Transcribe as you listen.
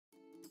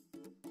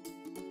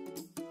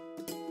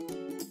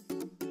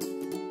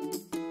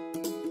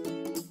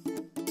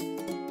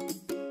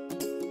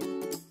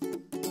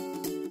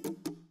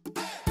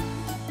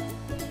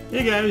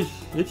Hey guys,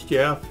 it's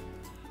Jeff.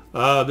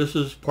 This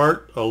is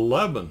part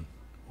 11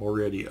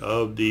 already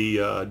of the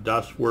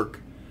Das Werk,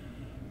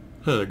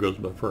 there goes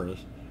my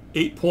furnace,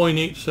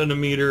 8.8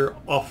 centimeter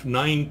off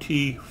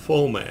 9T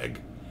VOMAG,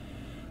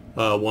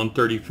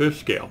 1/35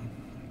 scale.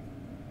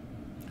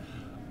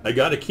 I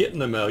got a kit in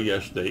the mail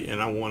yesterday and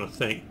I want to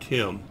thank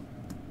Tim.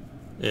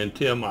 And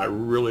Tim, I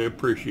really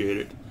appreciate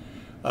it.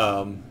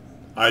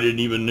 I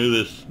didn't even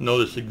know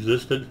this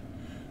existed.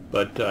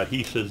 But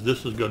he says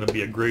this is going to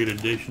be a great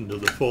addition to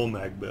the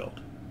VOMAG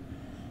build.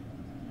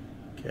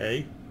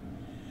 Okay.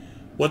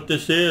 What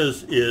this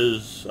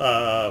is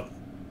a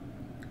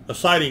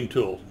sighting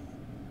tool,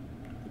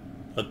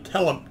 a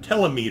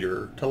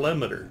telemeter.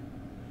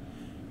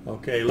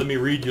 Okay, let me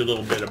read you a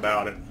little bit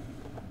about it.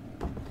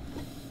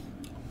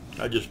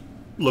 I just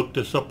looked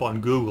this up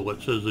on Google.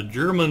 It says a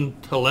German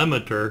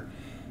telemeter,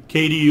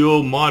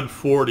 KDO Mod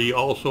 40,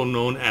 also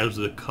known as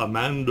the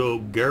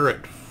Kommando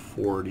Garrett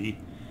 40.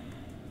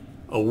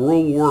 A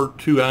World War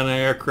II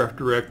anti-aircraft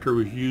director,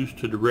 was used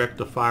to direct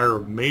the fire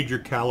of major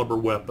caliber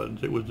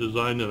weapons. It was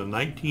designed in the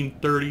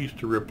 1930s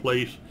to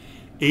replace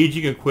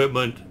aging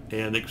equipment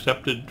and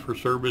accepted for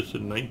service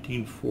in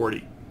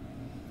 1940.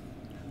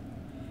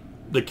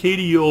 The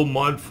KDO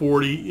Mod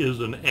 40 is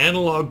an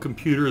analog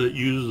computer that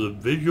uses a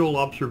visual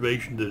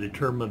observation to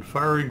determine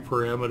firing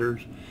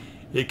parameters.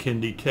 It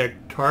can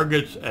detect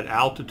targets at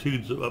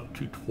altitudes of up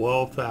to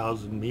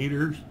 12,000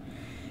 meters.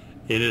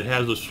 And it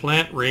has a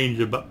slant range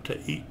of up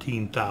to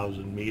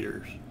 18,000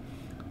 meters.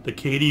 The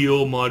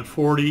KDO Mod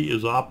 40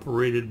 is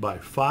operated by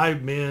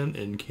 5 men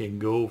and can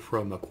go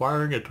from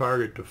acquiring a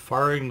target to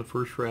firing the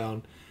first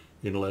round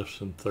in less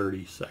than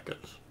 30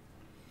 seconds.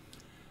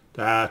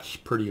 That's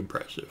pretty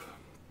impressive.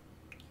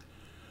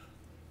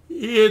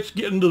 It's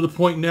getting to the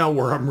point now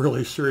where I'm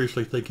really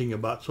seriously thinking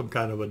about some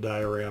kind of a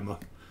diorama.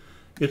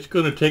 It's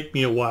going to take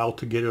me a while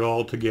to get it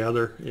all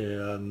together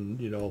and,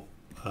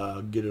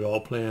 get it all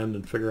planned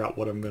and figure out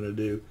what I'm going to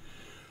do.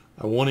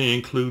 I want to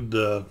include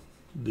the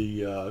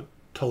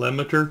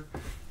telemeter,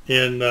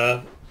 and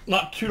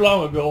not too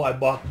long ago I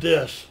bought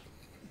this.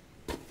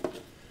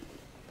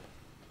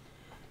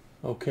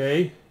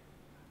 Okay,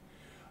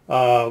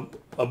 a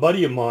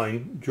buddy of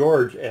mine,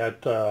 George,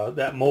 at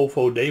that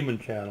Mofo Damon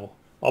channel,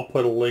 I'll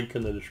put a link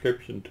in the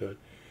description to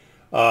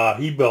it.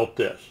 He built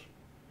this.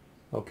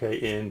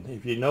 Okay, and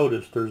if you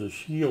notice, there's a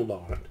shield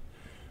on it.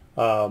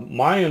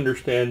 My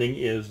understanding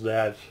is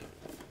that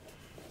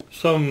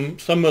some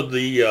of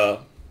the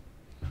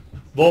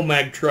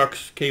VOMAG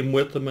trucks came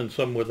with them and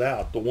some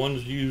without. The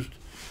ones used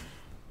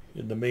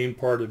in the main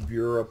part of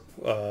Europe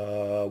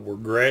were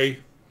gray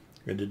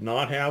and did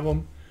not have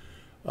them.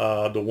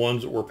 The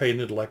ones that were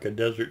painted like a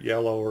desert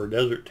yellow or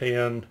desert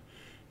tan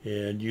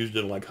and used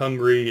in like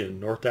Hungary and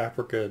North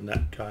Africa and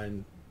that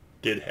kind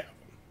did have them.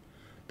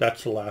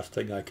 That's the last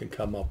thing I can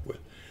come up with.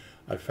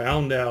 I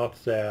found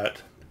out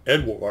that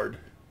Edward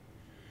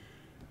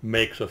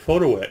makes a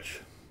photo etch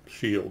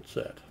shield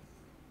set.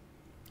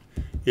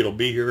 It'll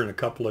be here in a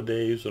couple of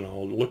days and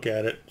I'll look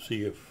at it,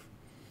 see if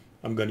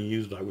I'm going to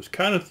use it. I was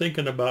kind of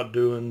thinking about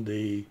doing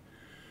the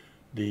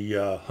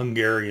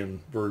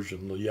Hungarian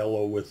version, the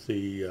yellow with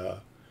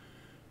the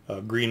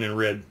green and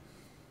red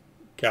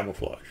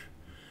camouflage.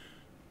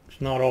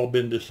 It's not all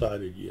been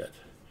decided yet.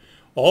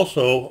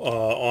 Also,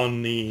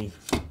 on the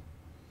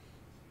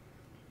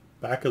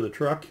back of the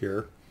truck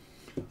here,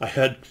 I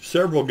had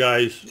several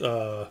guys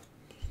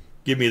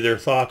give me their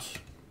thoughts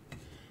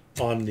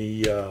on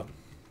the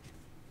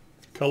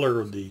color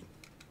of the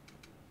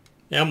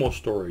ammo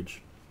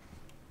storage.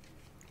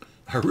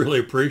 I really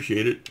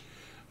appreciate it.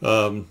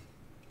 Some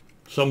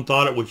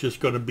thought it was just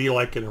going to be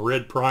like in a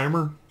red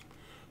primer.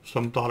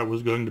 Some thought it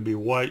was going to be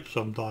white.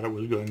 Some thought it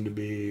was going to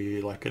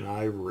be like an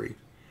ivory.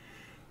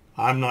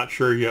 I'm not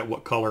sure yet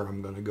what color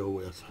I'm going to go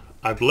with.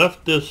 I've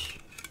left this,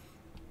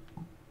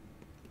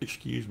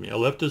 I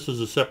left this as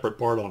a separate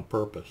part on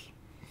purpose.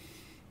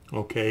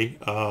 Okay,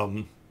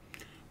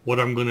 what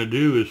I'm going to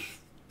do is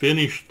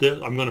finish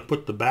this. I'm going to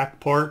put the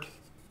back part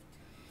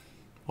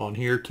on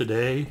here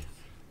today,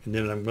 and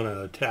then I'm going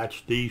to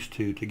attach these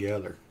two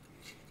together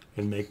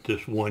and make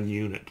this one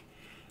unit.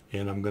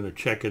 And I'm going to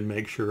check and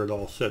make sure it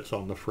all sits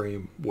on the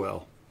frame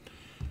well.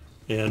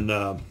 And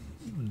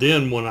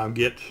then when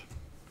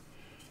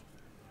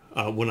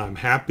I'm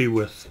happy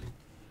with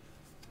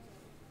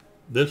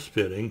this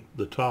fitting,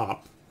 the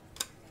top,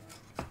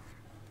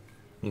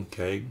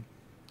 okay,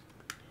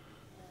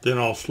 then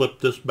I'll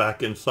slip this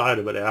back inside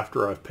of it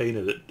after I've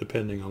painted it,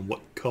 depending on what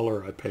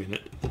color I paint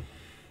it.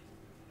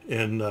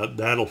 And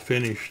that'll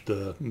finish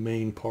the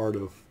main part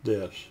of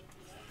this.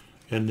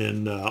 And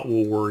then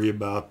we'll worry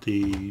about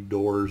the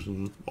doors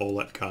and all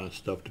that kind of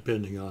stuff,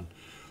 depending on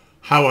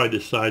how I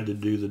decide to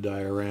do the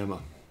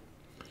diorama.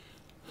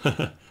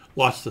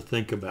 Lots to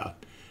think about.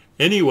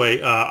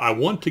 Anyway, I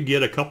want to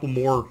get a couple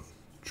more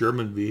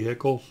German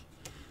vehicles.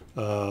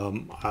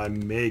 I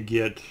may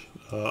get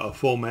a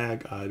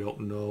VOMAG, I don't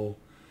know.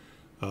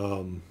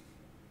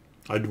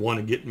 I'd want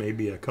to get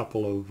maybe a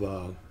couple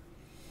of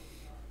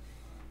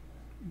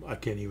I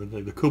can't even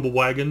think, the Kubel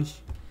wagons.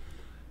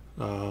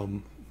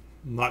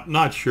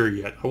 Not sure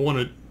yet. I want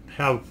to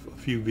have a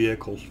few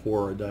vehicles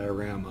for a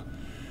diorama.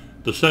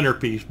 The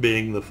centerpiece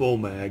being the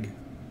VOMAG,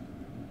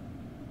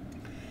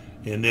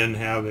 and then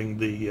having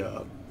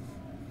the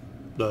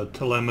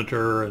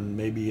telemeter and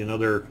maybe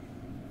another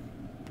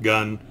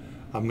gun.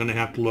 I'm going to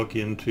have to look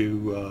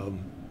into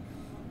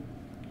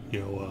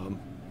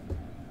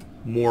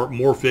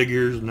more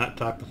figures and that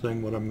type of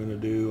thing. What I'm going to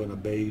do, and a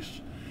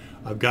base.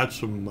 I've got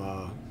some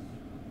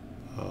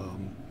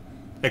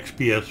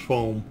XPS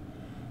foam.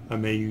 I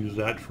may use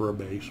that for a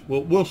base.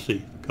 We'll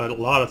see. Got a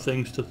lot of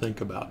things to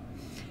think about.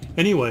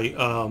 Anyway,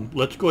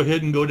 let's go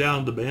ahead and go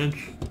down to the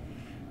bench,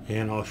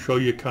 and I'll show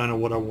you kind of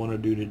what I want to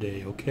do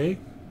today, okay?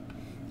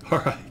 All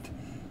right.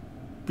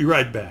 Be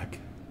right back.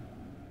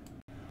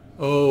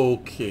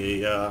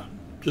 Okay,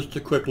 just a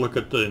quick look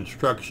at the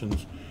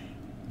instructions.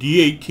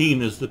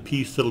 D18 is the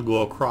piece that'll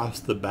go across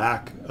the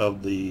back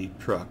of the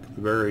truck,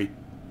 the very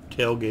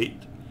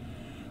tailgate,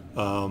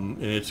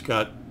 and it's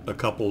got a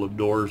couple of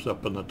doors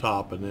up on the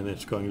top, and then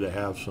it's going to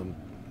have some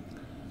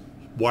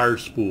wire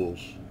spools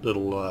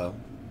that'll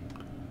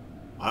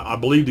I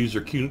believe these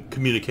are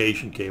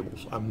communication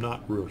cables. I'm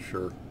not real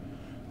sure.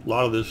 A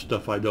lot of this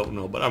stuff I don't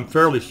know, but I'm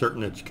fairly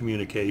certain it's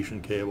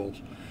communication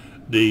cables.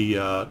 The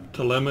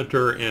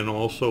telemeter and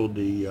also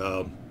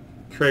the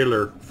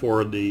trailer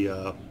for the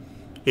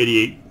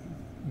 8.8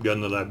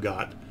 gun that I've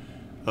got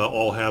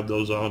all have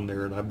those on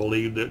there, and I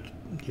believe that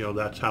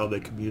that's how they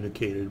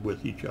communicated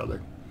with each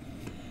other.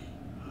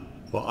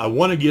 Well, I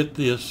want to get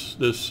this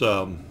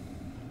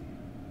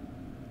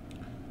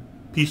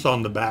piece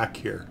on the back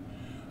here.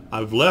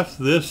 I've left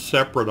this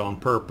separate on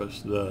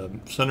purpose. The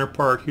center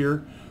part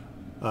here,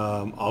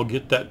 I'll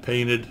get that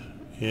painted,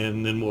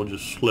 and then we'll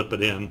just slip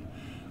it in.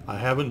 I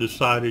haven't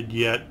decided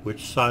yet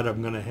which side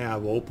I'm going to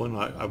have open.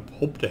 I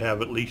hope to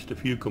have at least a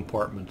few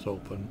compartments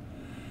open,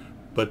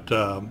 but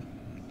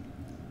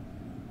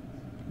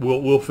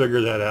we'll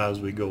figure that out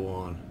as we go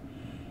on.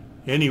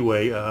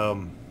 Anyway,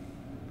 on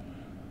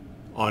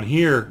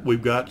here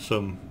we've got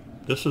some.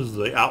 This is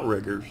the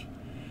outriggers,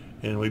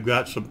 and we've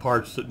got some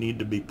parts that need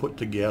to be put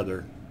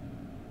together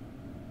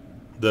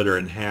that are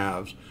in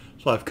halves.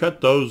 So I've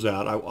cut those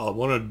out. I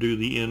want to do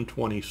the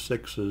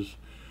N26s.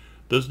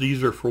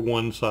 These are for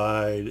one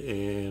side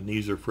and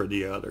these are for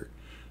the other.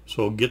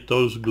 So get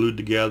those glued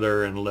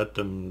together and let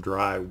them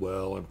dry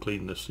well and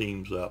clean the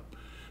seams up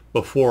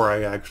before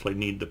I actually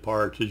need the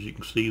parts. As you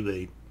can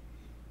see,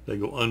 they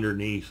go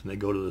underneath and they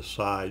go to the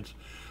sides.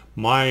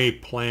 My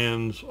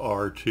plans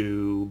are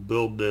to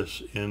build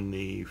this in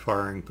the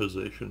firing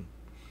position.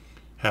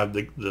 Have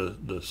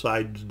the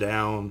sides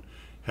down,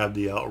 have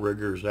the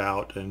outriggers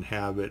out, and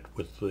have it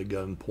with the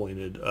gun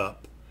pointed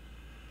up.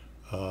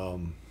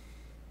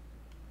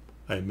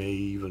 I may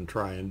even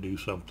try and do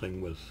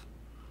something with,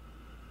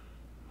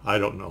 I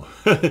don't know.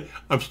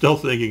 I'm still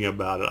thinking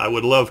about it. I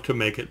would love to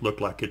make it look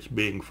like it's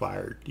being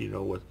fired,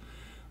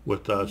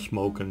 with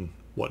smoke and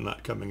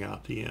whatnot coming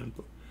out the end.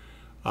 But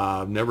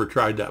I've never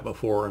tried that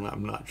before, and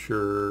I'm not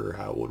sure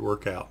how it would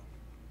work out.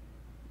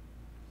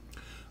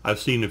 I've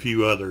seen a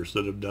few others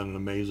that have done an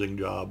amazing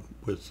job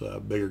with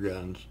bigger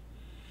guns,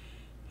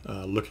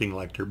 looking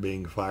like they're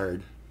being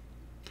fired.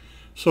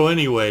 So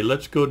anyway,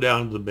 let's go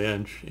down to the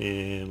bench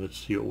and let's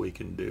see what we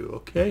can do,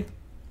 okay?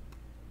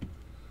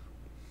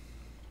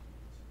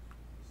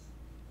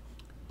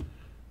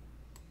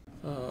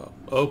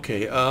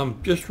 Okay,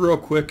 just real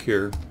quick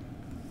here.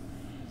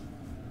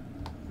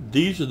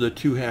 These are the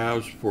two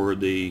halves for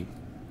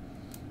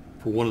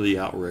one of the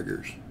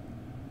outriggers.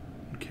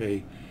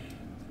 Okay,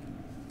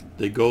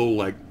 they go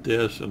like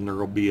this, and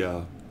there'll be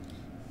a,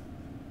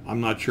 I'm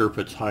not sure if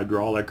it's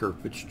hydraulic or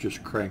if it's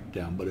just cranked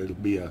down, but it'll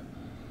be a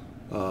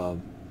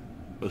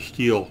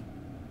steel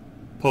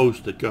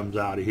post that comes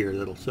out of here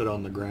that'll sit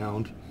on the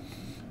ground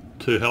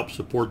to help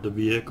support the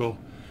vehicle.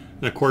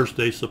 And of course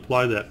they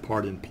supply that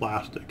part in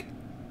plastic.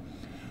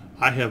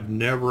 I have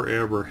never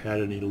ever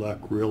had any luck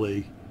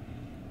really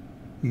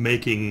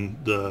making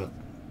the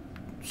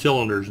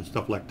cylinders and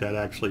stuff like that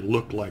actually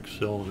look like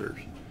cylinders.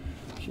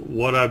 So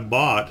what I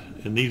bought,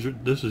 and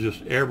this is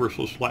just ever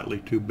so slightly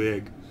too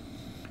big.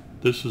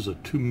 This is a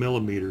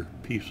 2mm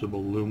piece of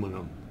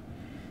aluminum.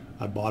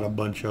 I bought a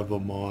bunch of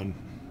them on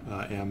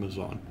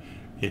Amazon.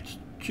 It's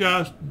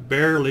just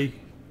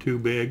barely too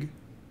big.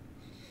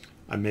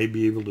 I may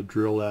be able to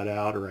drill that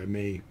out, or I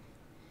may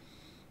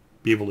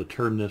be able to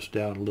turn this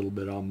down a little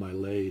bit on my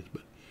lathe,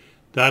 but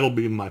that'll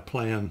be my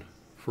plan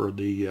for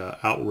the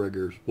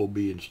outriggers. Will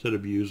be, instead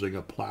of using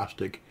a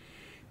plastic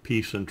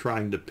piece and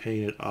trying to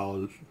paint it,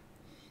 I'll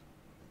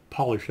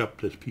polish up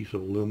this piece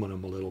of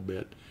aluminum a little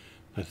bit.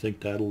 I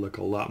think that'll look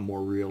a lot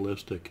more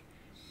realistic.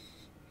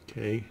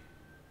 Okay,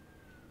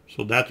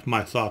 so that's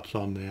my thoughts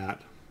on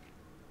that.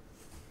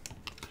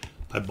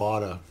 I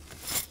bought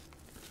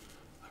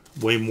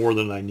way more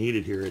than I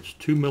needed here. It's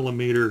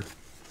 2mm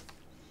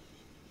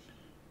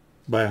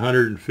by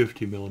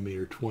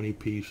 150mm, 20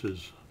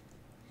 pieces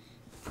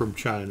from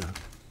China.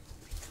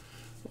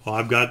 Well,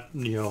 I've got,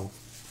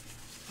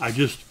 I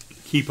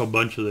just keep a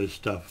bunch of this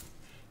stuff.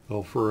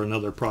 well, for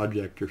another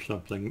project or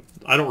something.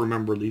 I don't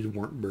remember, these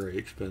weren't very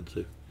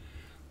expensive,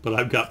 but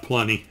I've got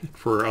plenty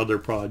for other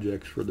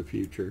projects for the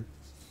future.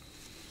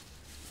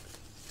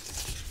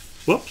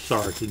 Whoops,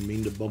 sorry, didn't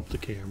mean to bump the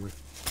camera.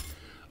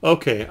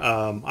 Okay,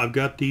 I've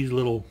got these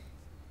little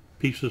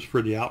pieces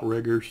for the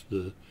outriggers,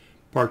 the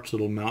parts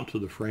that'll mount to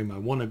the frame. I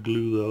want to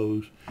glue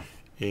those,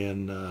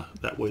 and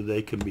that way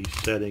they can be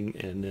setting,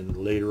 and then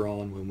later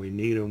on when we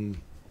need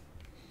them,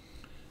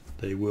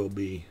 they will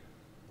be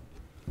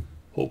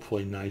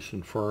hopefully nice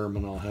and firm,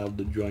 and I'll have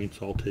the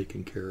joints all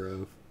taken care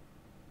of.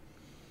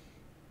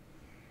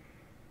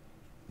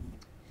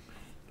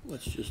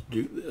 Let's just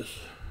do this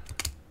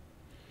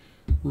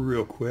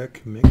real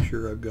quick, make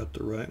sure I've got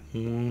the right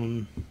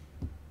one.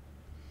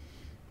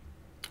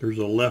 There's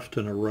a left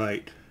and a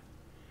right.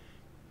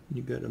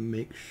 You got to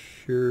make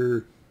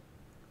sure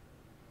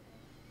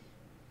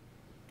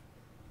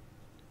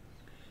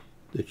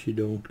that you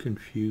don't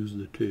confuse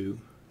the two.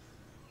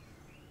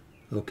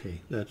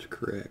 Okay, that's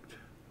correct.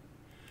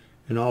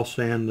 And I'll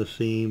sand the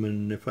seam,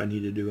 and if I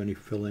need to do any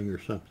filling or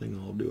something,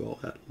 I'll do all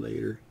that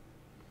later.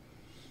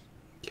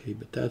 Okay,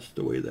 but that's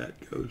the way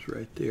that goes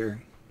right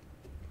there.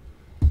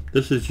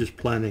 This is just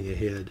planning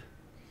ahead.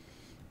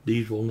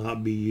 These will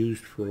not be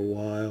used for a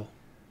while,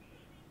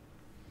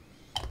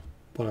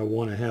 but I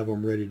want to have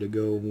them ready to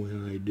go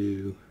when I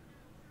do.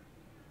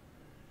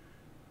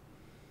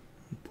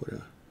 Put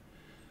a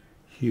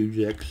huge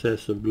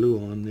excess of glue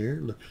on there,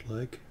 it looks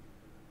like.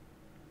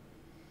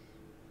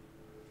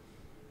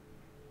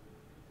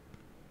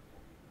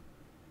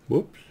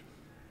 Whoops.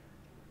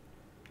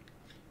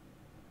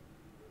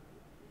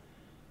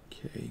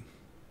 Okay.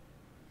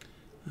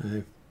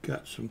 I've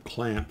got some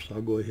clamps.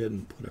 I'll go ahead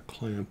and put a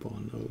clamp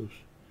on those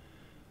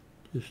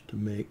just to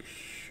make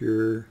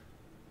sure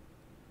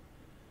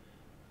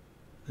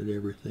that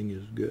everything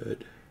is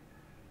good.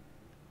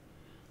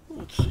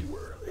 Let's see,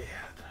 where are they at?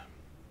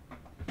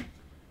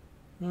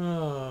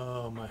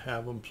 I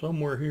have them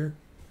somewhere here.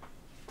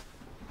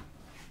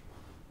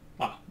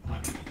 Ah,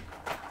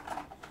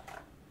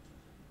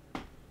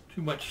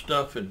 too much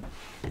stuff in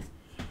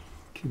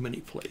too many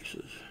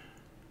places.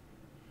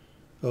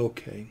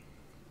 Okay.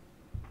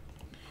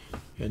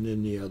 And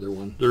then the other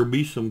one. There'll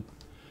be some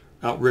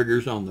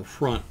outriggers on the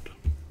front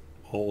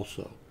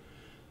also,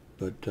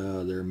 but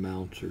their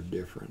mounts are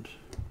different.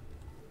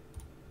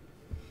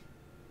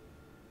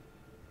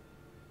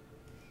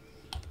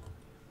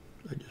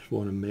 I just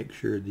want to make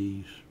sure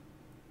these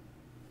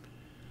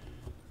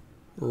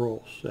are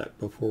all set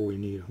before we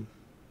need them.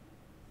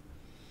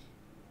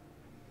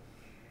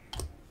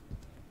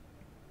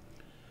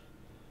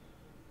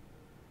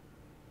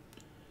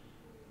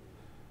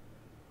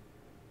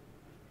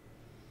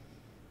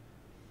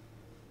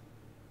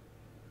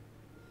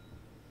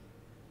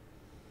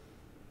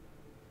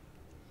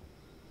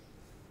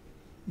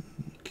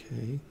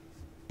 Okay.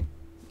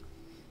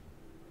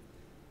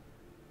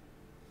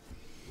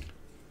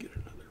 Get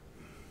another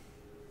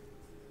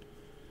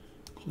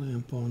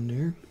clamp on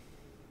there.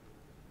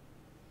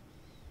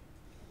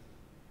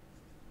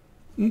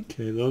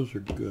 Okay, those are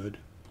good.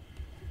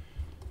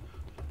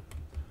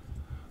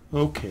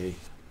 Okay.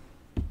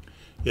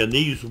 And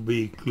these will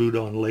be glued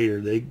on later.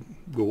 They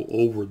go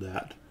over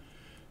that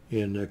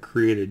and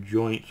create a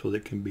joint so that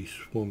it can be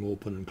swung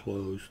open and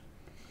closed.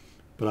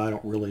 But I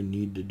don't really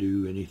need to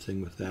do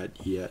anything with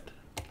that yet.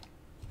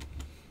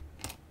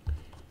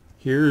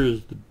 Here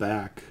is the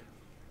back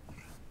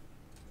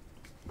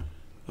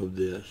of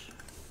this.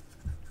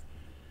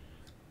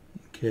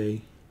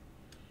 Okay.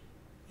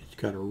 It's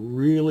got a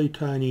really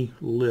tiny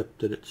lip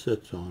that it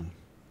sits on.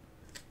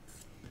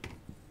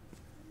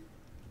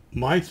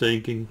 My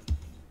thinking,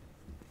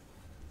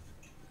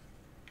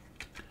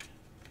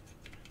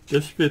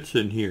 this fits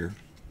in here.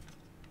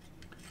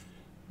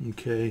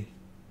 Okay.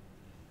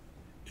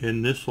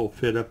 And this will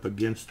fit up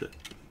against it,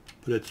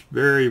 but it's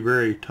very,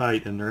 very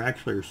tight, and there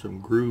actually are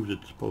some grooves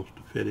it's supposed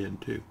to fit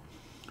into.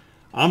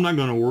 I'm not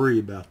going to worry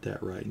about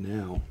that right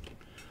now,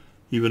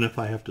 even if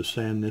I have to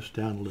sand this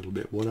down a little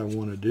bit. What I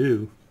want to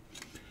do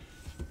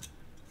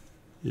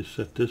is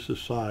set this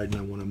aside, and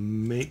I want to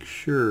make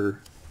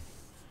sure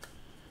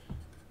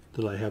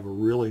that I have a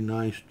really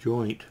nice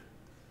joint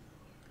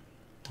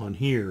on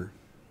here,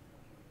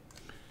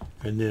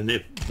 and then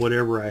if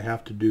whatever I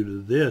have to do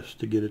to this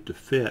to get it to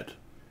fit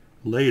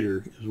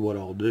later is what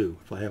I'll do,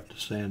 if I have to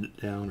sand it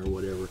down or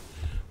whatever.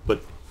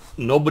 But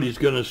nobody's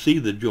going to see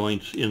the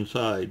joints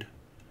inside.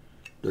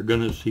 They're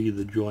going to see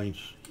the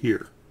joints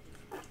here.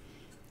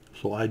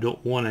 So I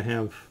don't want to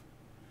have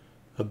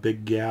a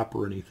big gap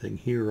or anything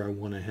here. I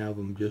want to have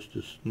them just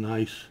as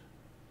nice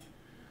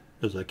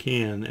as I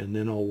can, and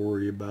then I'll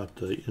worry about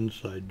the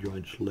inside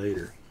joints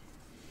later.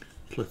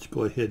 So let's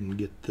go ahead and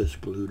get this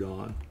glued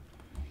on.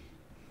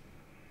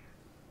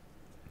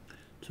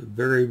 It's a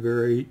very,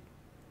 very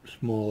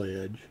small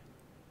edge.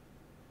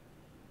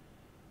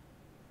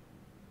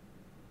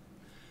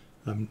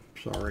 I'm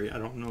sorry, I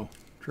don't know.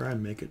 Try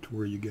and make it to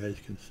where you guys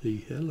can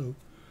see. Hello.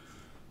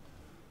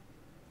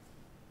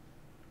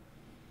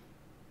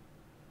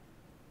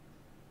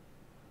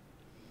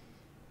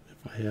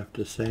 If I have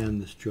to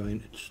sand this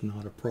joint, it's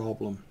not a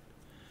problem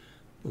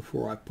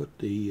before I put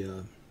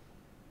the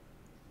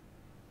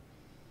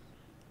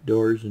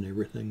doors and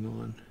everything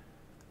on.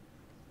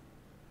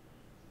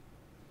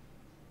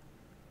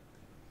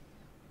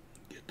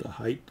 Get the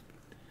height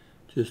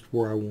just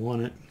where I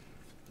want it,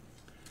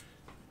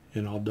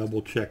 and I'll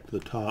double check the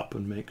top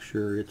and make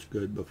sure it's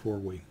good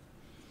before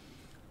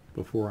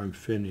I'm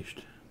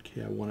finished.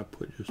 Okay, I want to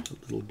put just a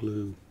little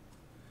glue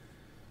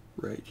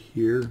right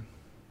here.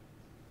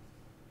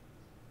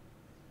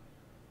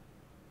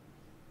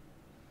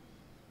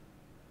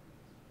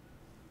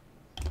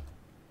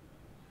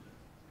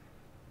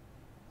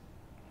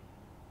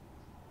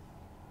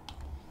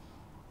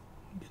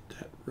 Get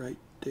that right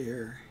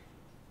there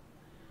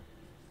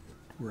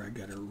where I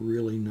got a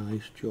really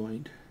nice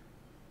joint.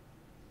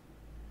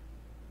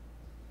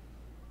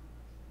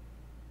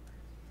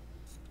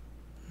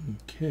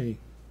 Okay.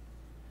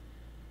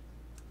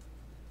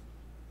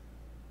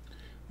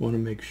 Want to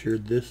make sure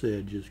this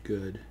edge is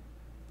good.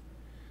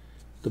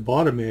 The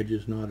bottom edge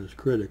is not as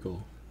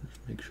critical.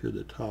 Just make sure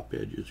the top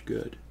edge is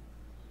good.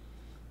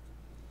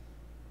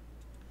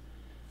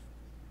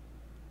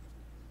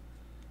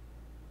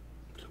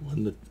 So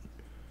when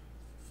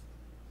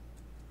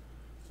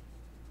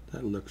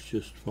that looks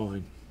just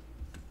fine.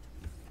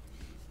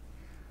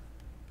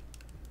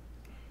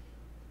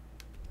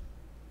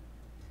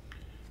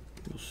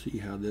 We'll see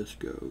how this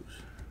goes.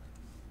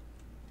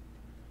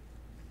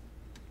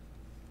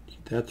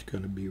 That's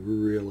going to be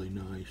really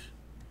nice.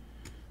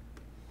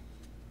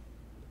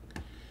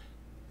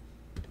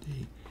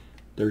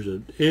 There's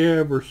an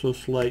ever so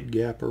slight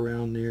gap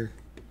around there.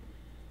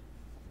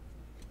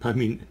 I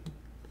mean,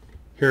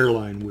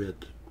 hairline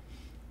width.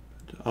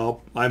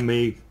 I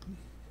may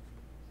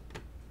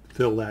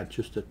fill that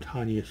just the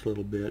tiniest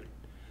little bit,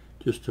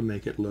 just to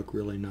make it look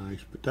really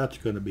nice. But that's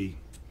going to be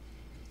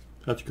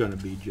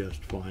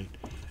just fine.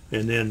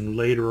 And then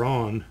later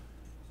on,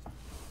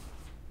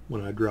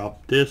 when I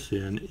drop this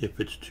in, if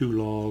it's too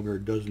long or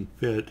doesn't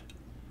fit,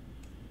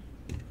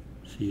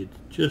 see, it's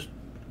just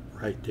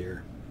right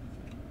there.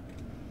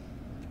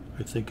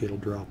 I think it'll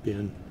drop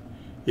in.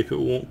 If it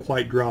won't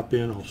quite drop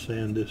in, I'll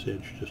sand this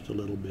edge just a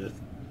little bit.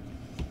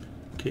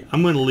 Okay,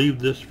 I'm going to leave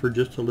this for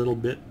just a little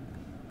bit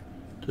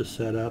to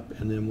set up,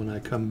 and then when I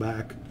come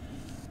back,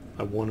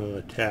 I want to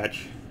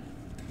attach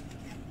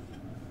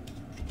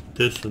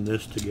this and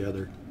this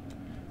together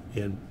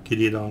and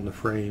get it on the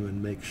frame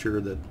and make sure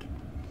that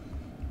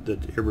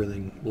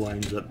everything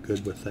lines up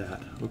good with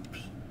that. Oops.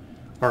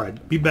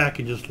 Alright, be back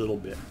in just a little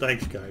bit.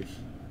 Thanks, guys.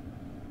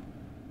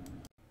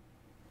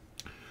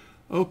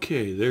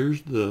 Okay,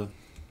 there's the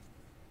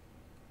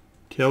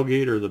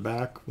tailgate or the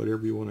back,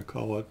 whatever you want to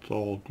call it. It's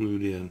all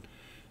glued in.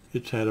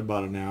 It's had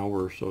about an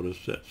hour or so to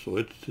set, so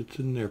it's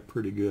in there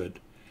pretty good.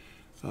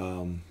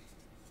 Nice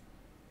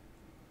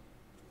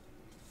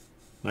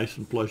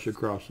and flush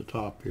across the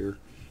top here.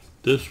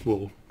 This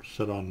will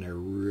sit on there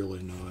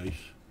really nice.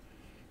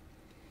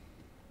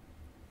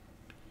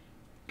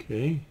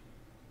 Okay,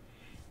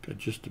 got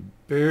just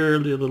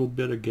barely a little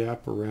bit of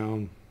gap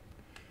around,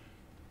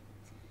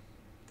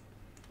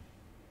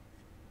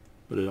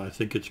 but I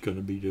think it's going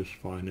to be just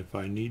fine. If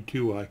I need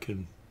to, I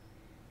can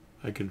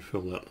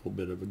fill that little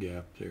bit of a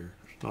gap there.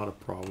 It's not a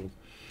problem.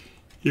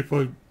 If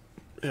I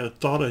had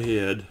thought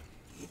ahead,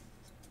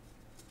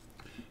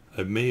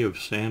 I may have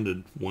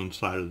sanded one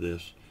side of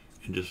this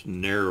and just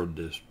narrowed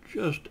this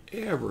just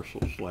ever so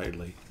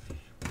slightly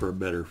for a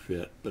better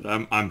fit, but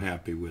I'm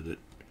happy with it.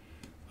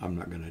 I'm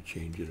not going to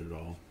change it at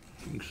all.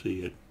 You can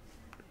see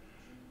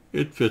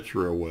it fits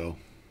real well.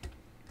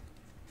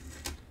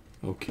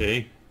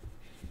 Okay,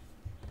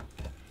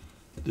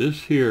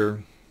 this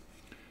here,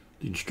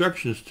 the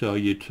instructions tell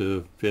you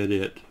to fit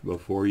it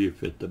before you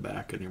fit the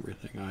back and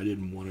everything. I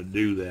didn't want to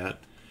do that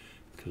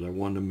because I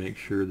wanted to make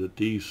sure that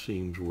these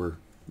seams were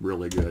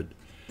really good.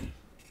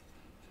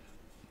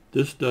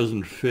 This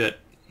doesn't fit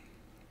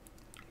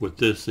with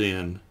this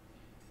in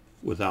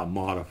without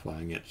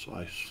modifying it, so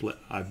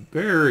I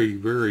very,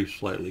 very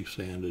slightly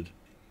sanded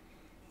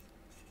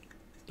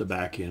the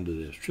back end of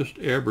this, just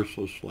ever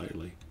so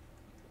slightly,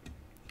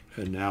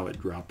 and now it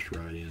drops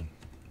right in.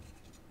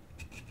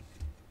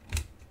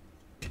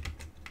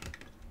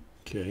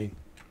 Okay,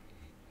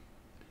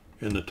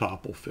 and the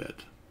top will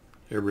fit.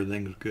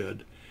 Everything's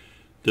good.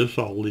 This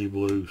I'll leave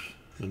loose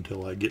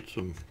until I get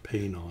some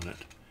paint on it.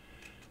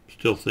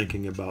 Still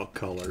thinking about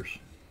colors.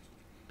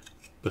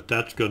 But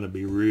that's going to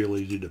be real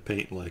easy to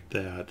paint like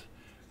that,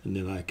 and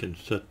then I can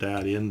set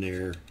that in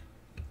there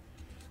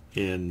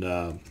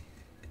and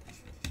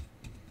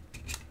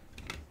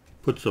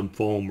put some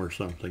foam or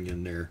something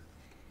in there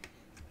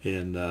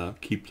and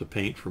keep the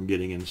paint from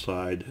getting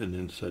inside, and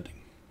then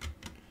setting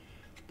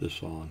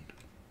this on,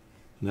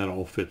 and that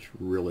all fits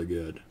really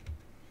good.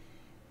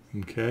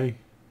 Okay,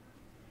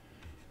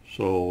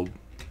 so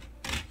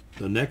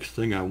the next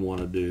thing I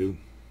want to do,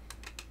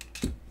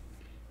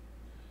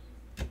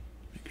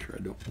 I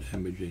don't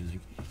damage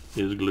anything,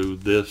 is glue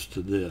this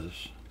to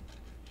this,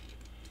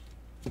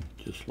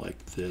 just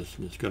like this,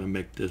 and it's going to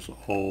make this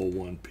all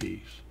one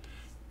piece.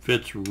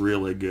 Fits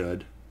really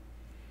good.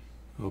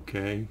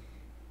 Okay.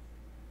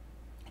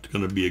 It's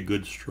going to be a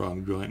good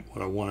strong joint.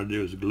 What I want to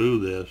do is glue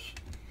this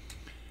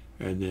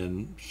and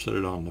then set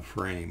it on the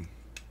frame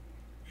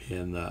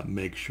and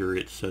make sure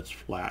it sets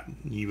flat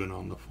and even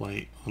on the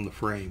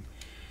frame.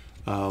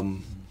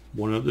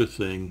 One other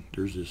thing,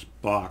 there's this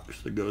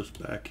box that goes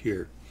back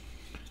here,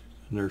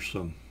 and there's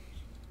some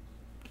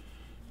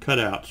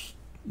cutouts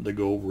that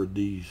go over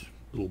these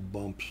little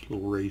bumps,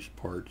 little raised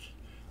parts.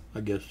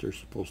 I guess there's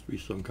supposed to be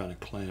some kind of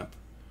clamp.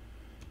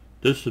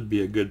 This would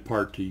be a good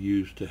part to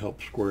use to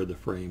help square the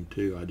frame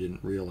too. I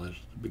didn't realize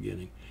at the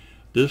beginning.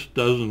 This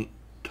doesn't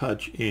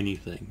touch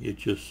anything. It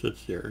just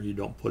sits there. You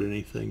don't put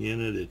anything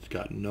in it. It's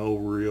got no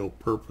real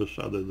purpose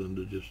other than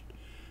to just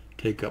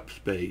take up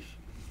space.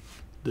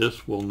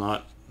 This will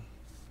not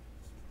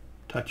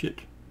touch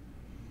it.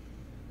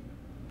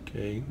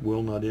 Okay,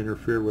 will not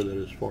interfere with it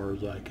as far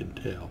as I can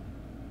tell.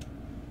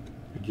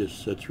 It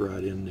just sits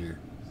right in there.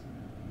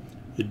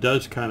 It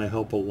does kind of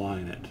help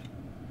align it.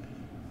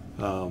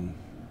 So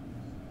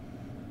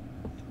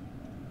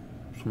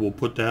we'll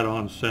put that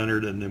on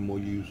centered, and then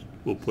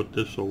we'll put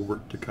this over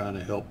it to kind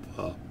of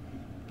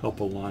help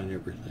align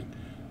everything.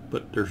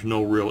 But there's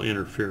no real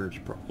interference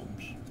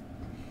problems.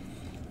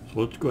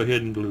 So let's go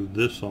ahead and glue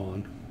this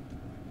on,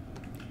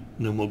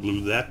 and then we'll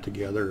glue that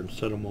together and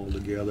set them all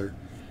together,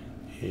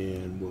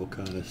 and we'll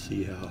kind of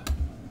see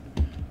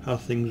how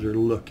things are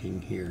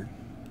looking here.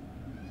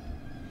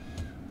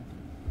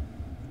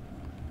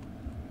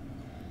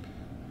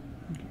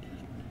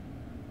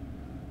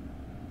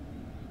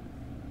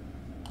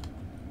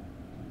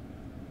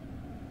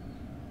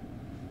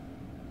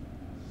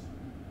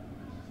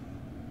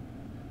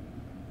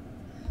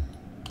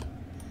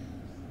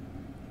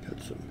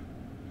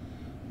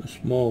 A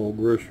small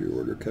grocery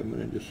order coming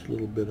in, just a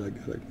little bit I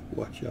gotta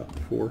watch out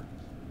for.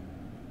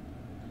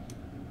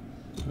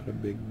 Not a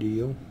big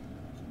deal.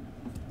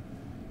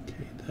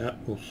 Okay,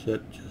 that will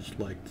set just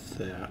like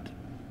that.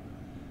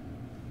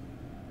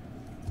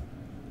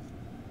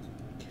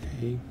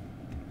 Okay.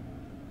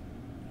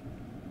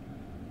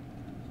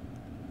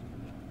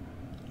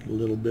 A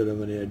little bit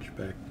of an edge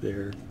back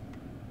there.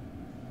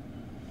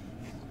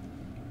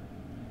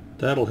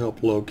 That'll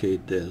help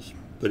locate this,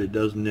 but it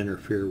doesn't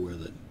interfere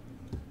with it.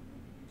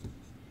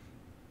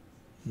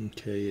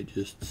 Okay, it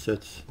just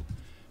sets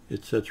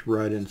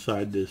right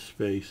inside this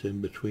space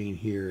in between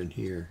here and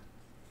here.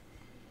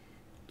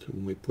 So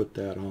when we put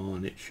that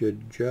on, it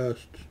should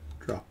just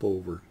drop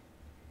over.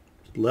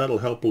 That'll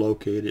help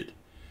locate it,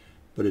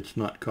 but it's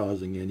not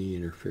causing any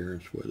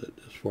interference with it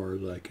as far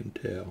as I can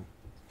tell.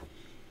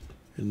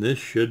 And this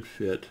should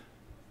fit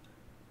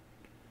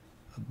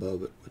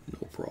above it with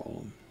no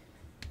problem.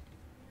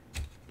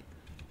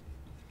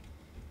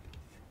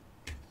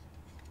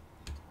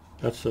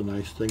 That's the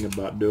nice thing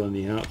about doing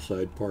the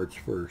outside parts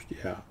first.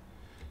 Yeah,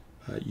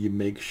 you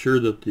make sure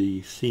that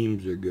the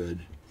seams are good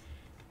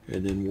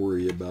and then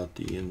worry about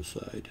the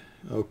inside.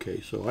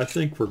 Okay, so I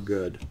think we're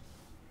good.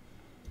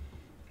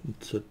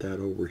 Let's set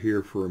that over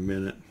here for a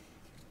minute,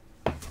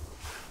 and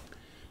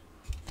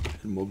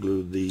we'll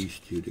glue these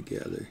two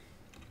together.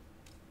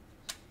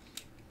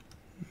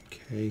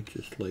 Okay,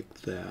 just like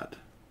that.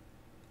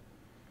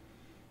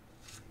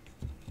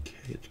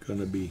 Okay, it's going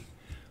to be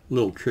a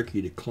little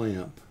tricky to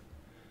clamp.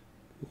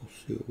 We'll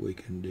see what we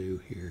can do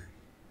here.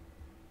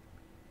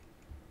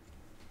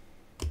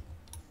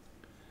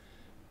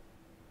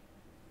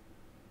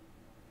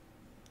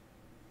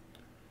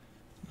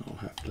 I'll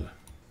have to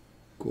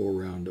go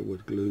around it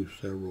with glue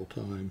several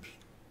times.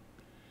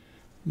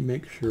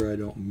 Make sure I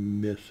don't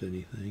miss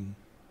anything.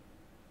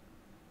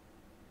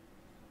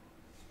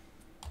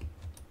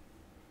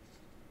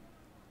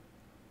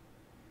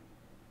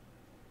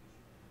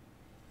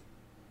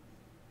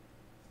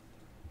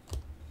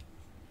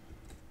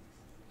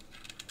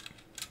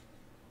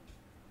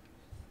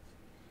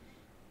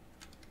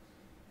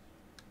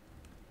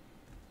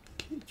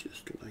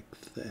 Just like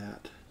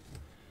that.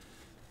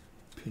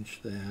 Pinch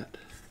that.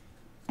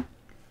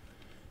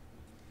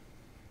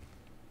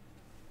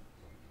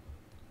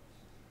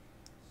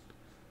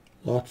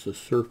 Lots of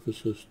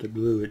surfaces to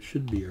glue. It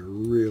should be a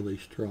really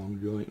strong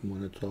joint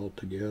when it's all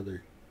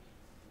together.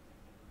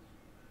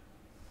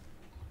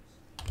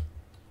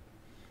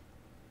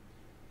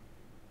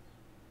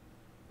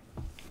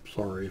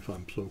 Sorry if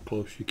I'm so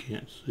close you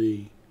can't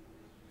see.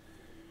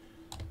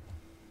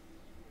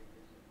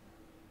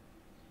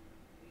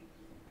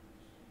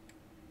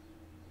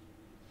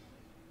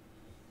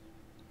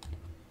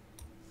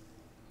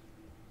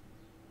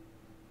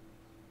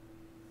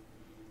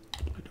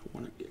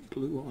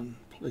 Glue on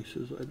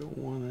places I don't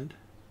want it.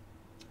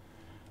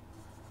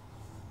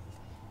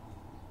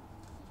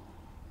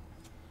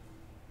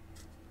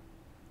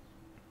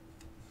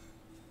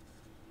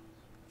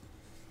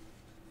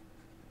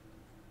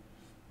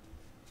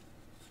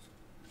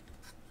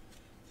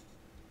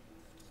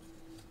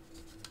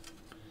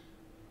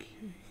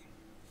 Okay.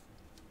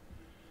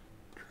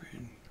 Try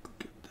and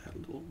get that a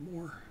little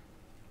more.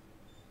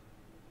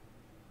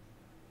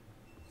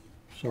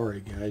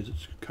 Sorry guys,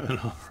 it's kind of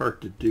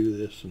hard to do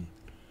this, and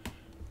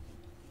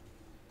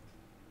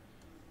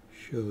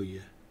show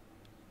you.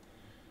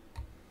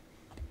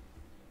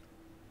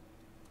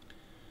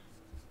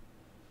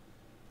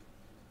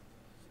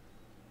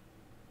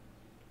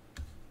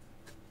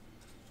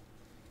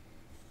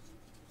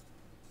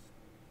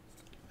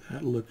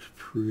 That looks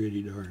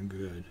pretty darn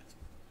good.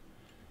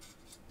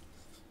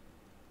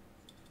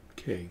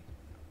 Okay.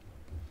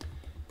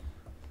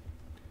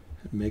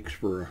 It makes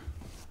for a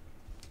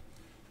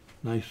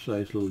nice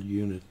sized little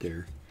unit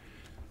there.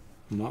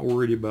 I'm not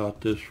worried about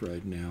this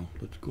right now.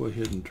 Let's go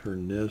ahead and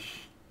turn this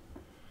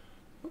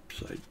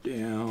upside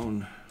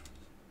down.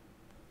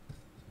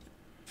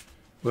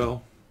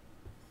 Well,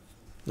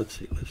 let's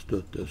see, let's do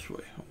it this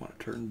way. I want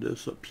to turn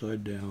this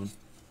upside down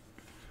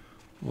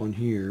on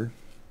here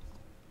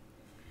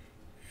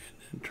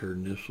and then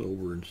turn this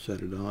over and set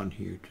it on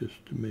here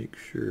just to make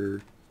sure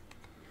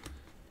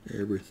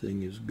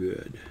everything is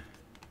good.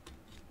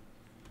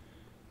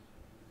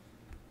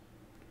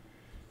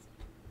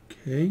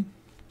 Okay.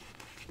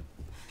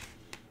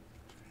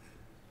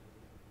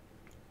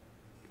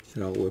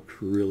 It all looks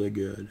really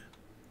good.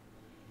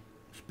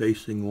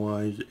 Spacing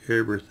wise,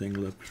 everything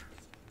looks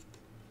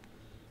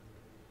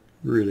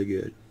really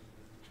good.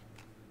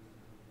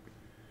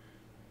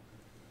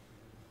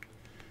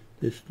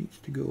 This needs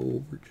to go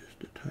over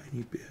just a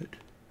tiny bit.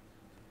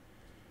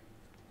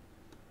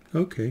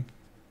 Okay.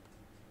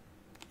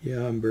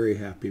 Yeah, I'm very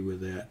happy with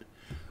that.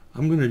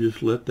 I'm going to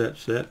just let that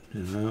set,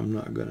 and I'm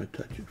not going to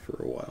touch it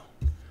for a while.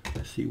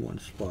 I see one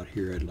spot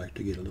here I'd like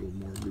to get a little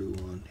more glue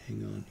on.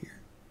 Hang on here.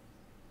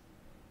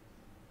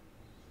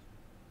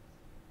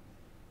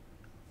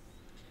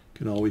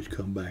 Can always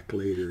come back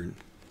later and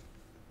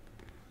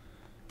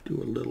do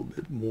a little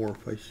bit more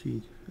if I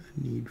see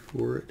a need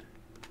for it.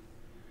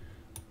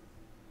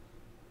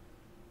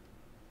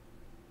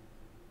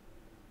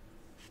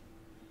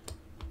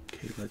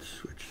 Okay, let's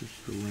switch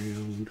this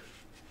around.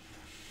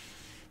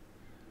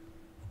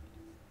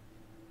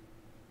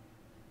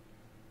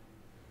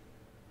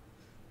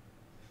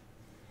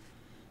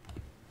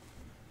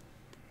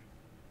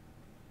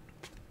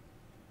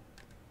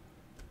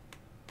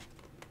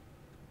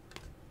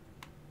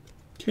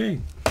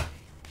 Okay,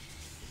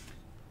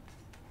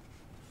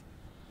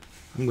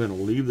 I'm going to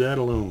leave that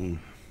alone.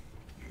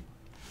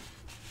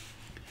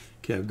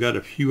 Okay, I've got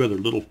a few other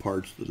little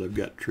parts that I've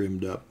got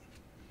trimmed up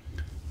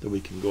that we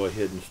can go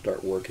ahead and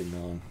start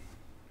working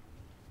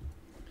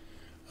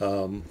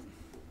on.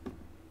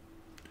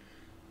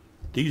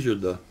 These are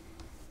the,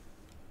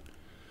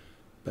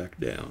 back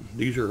down,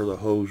 these are the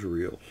hose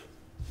reels,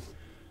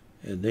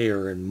 and they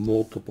are in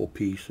multiple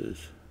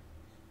pieces.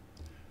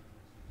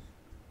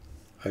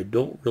 I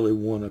don't really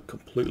want to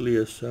completely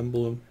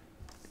assemble them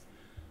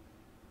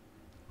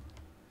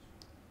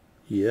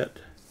yet,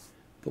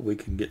 but we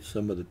can get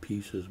some of the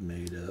pieces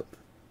made up.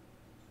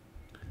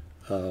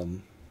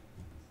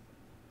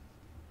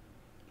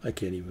 I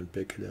can't even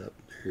pick it up.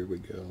 Here we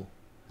go.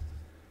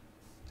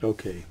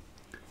 Okay,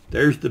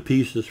 there's the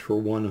pieces for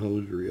one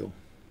hose reel.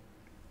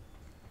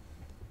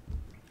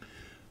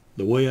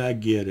 The way I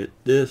get it,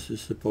 this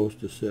is supposed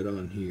to sit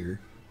on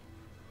here.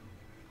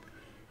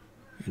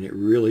 And it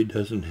really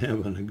doesn't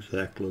have an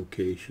exact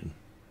location.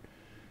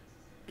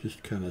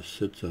 Just kind of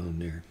sits on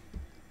there.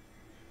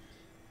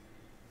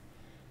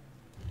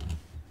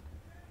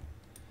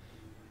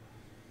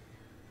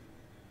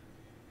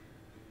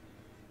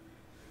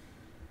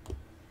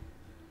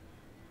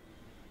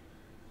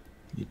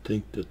 You'd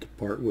think that the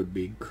part would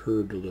be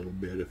curved a little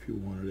bit if you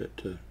wanted it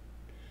to.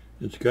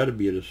 It's got to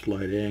be at a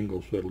slight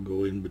angle so it'll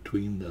go in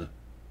between the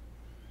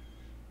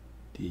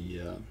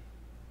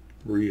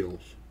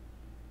reels.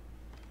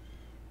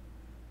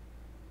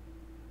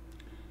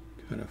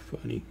 Kind of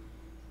funny.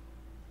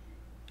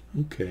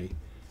 Okay.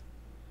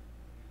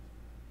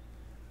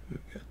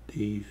 We've got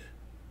these.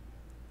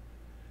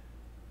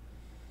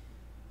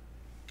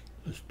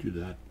 Let's do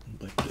that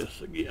like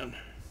this again.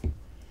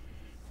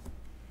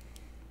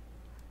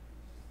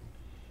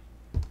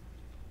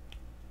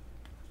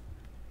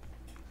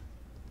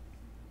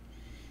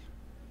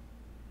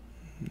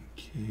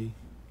 Okay.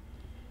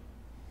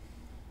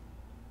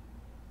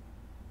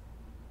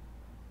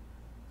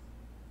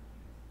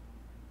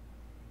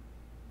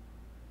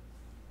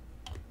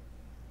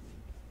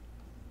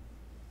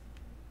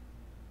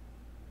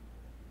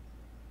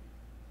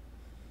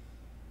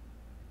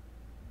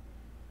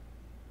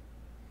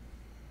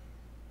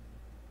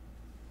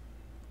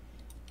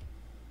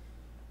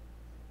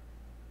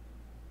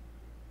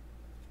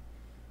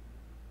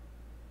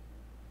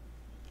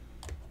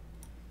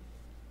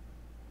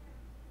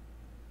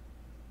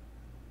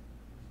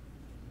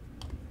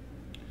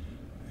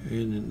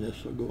 And then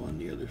this will go on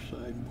the other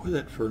side. Boy,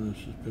 that furnace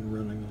has been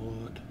running a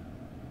lot.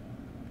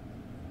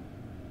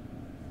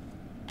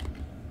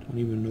 Don't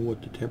even know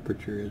what the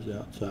temperature is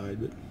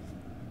outside, but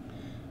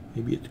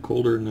maybe it's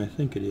colder than I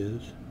think it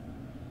is.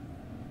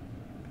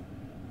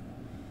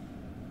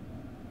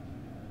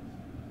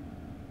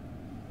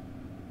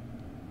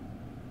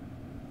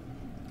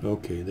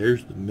 Okay,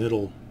 there's the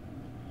middle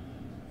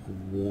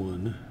of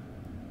one.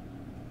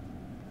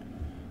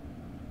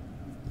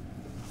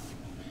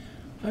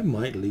 I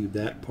might leave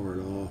that part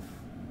off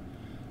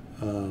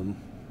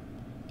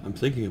I'm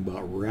thinking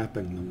about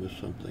wrapping them with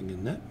something,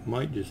 and that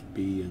might just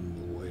be in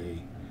the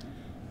way.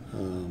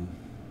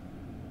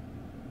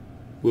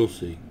 We'll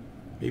see.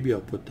 Maybe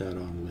I'll put that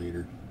on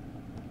later.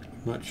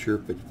 I'm not sure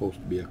if it's supposed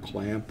to be a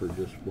clamp or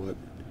just what.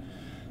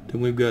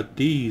 Then we've got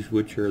these,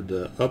 which are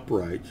the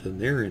uprights,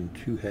 and they're in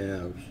 2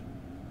 halves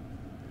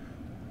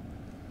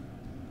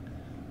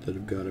that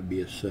have got to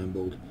be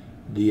assembled.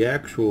 The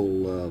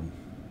actual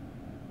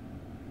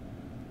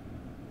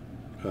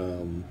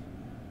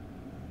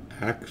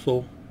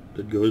axle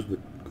that goes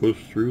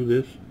through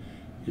this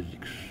is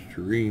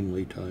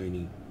extremely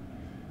tiny,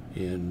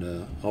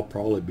 and I'll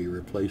probably be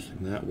replacing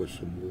that with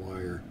some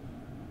wire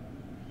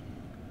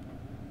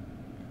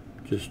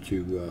just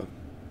to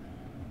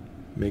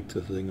make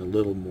the thing a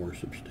little more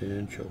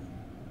substantial.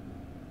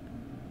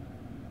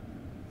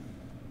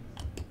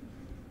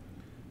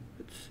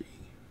 Let's see.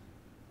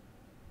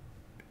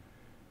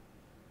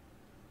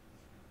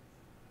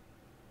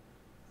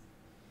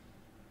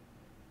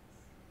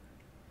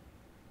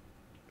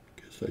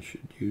 Guess I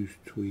should use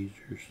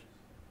tweezers.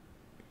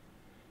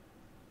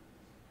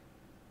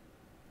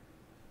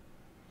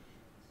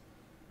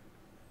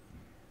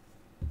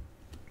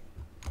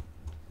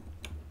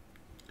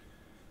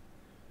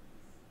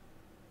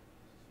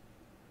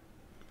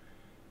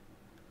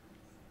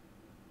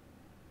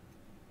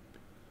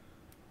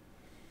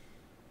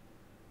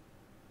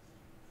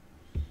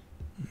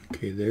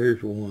 Okay,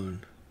 there's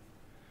one.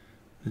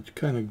 It's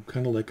kind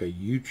of like a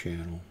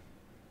U-channel.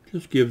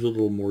 Just gives a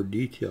little more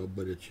detail,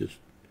 but it's just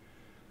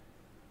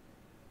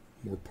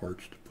more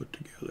parts to put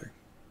together.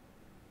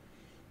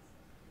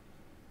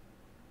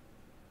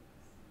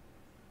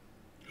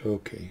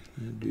 Okay,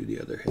 I'll do the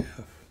other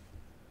half.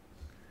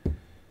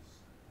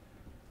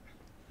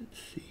 Let's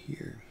see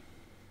here.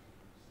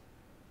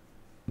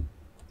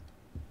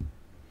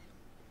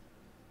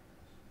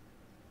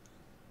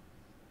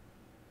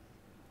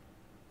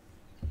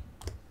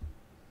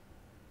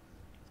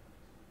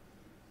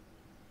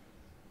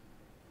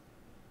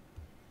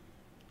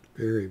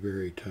 Very,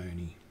 very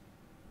tiny.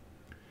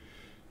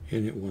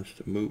 And it wants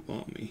to move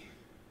on me.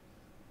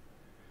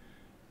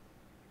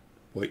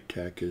 White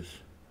tack is,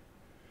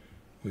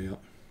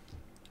 well,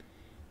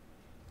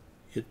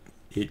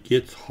 it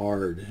gets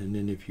hard, and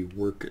then if you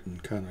work it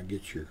and kind of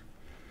get your,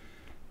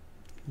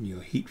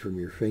 heat from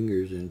your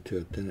fingers into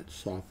it, then it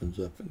softens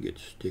up and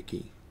gets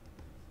sticky.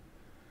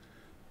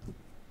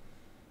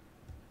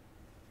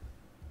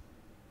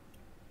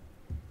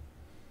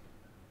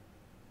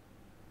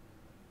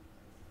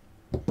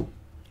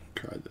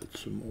 Try that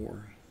some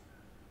more.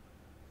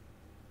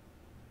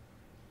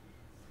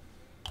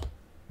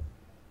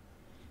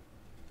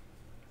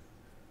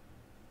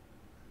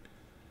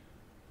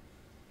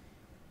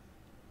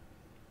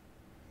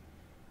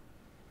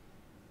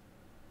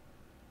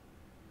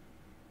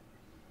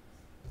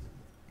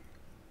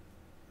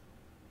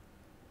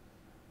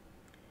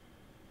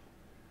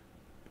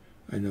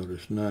 I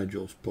noticed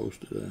Nigel's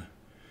posted a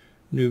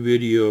new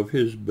video of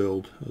his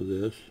build of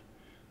this.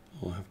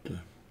 I'll have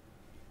to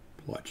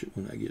watch it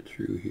when I get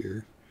through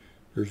here.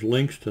 There's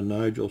links to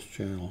Nigel's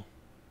channel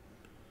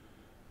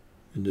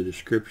in the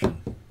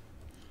description.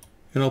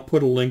 And I'll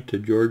put a link to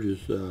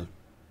George's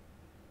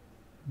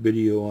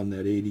video on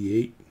that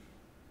 88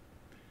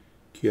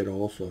 kit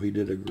also. He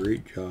did a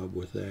great job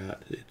with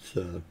that. It's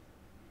a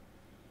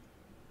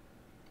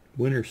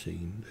winter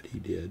scene that he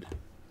did.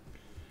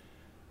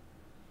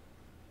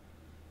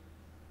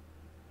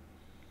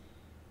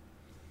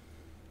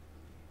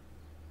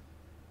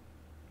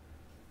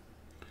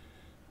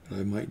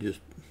 I might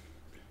just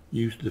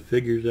use the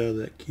figures out of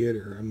that kit,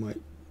 or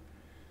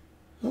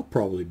I'll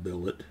probably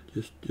build it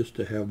just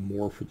to have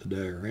more for the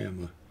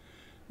diorama.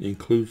 It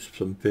includes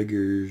some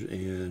figures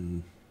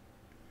and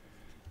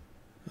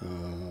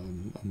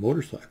a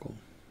motorcycle.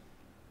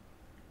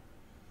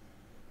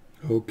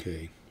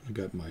 Okay, I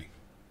got my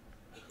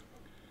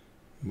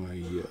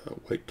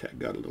white tack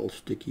got a little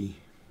sticky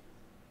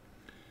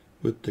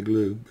with the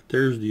glue, but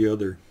there's the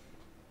other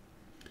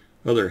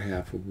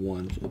half of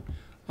one. So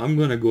I'm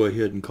going to go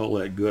ahead and call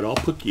that good. I'll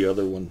put the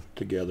other one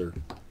together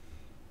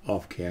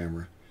off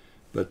camera,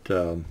 but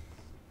I'll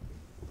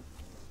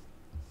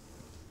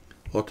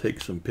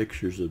take some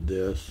pictures of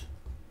this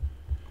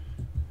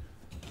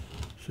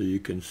so you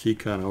can see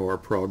kind of our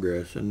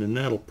progress, and then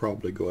that'll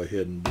probably go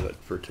ahead and do it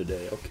for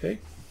today, okay?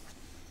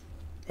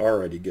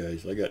 Alrighty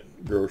guys, I got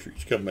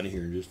groceries coming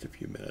here in just a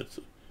few minutes.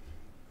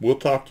 We'll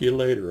talk to you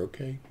later,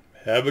 okay?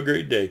 Have a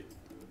great day.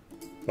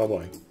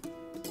 Bye-bye.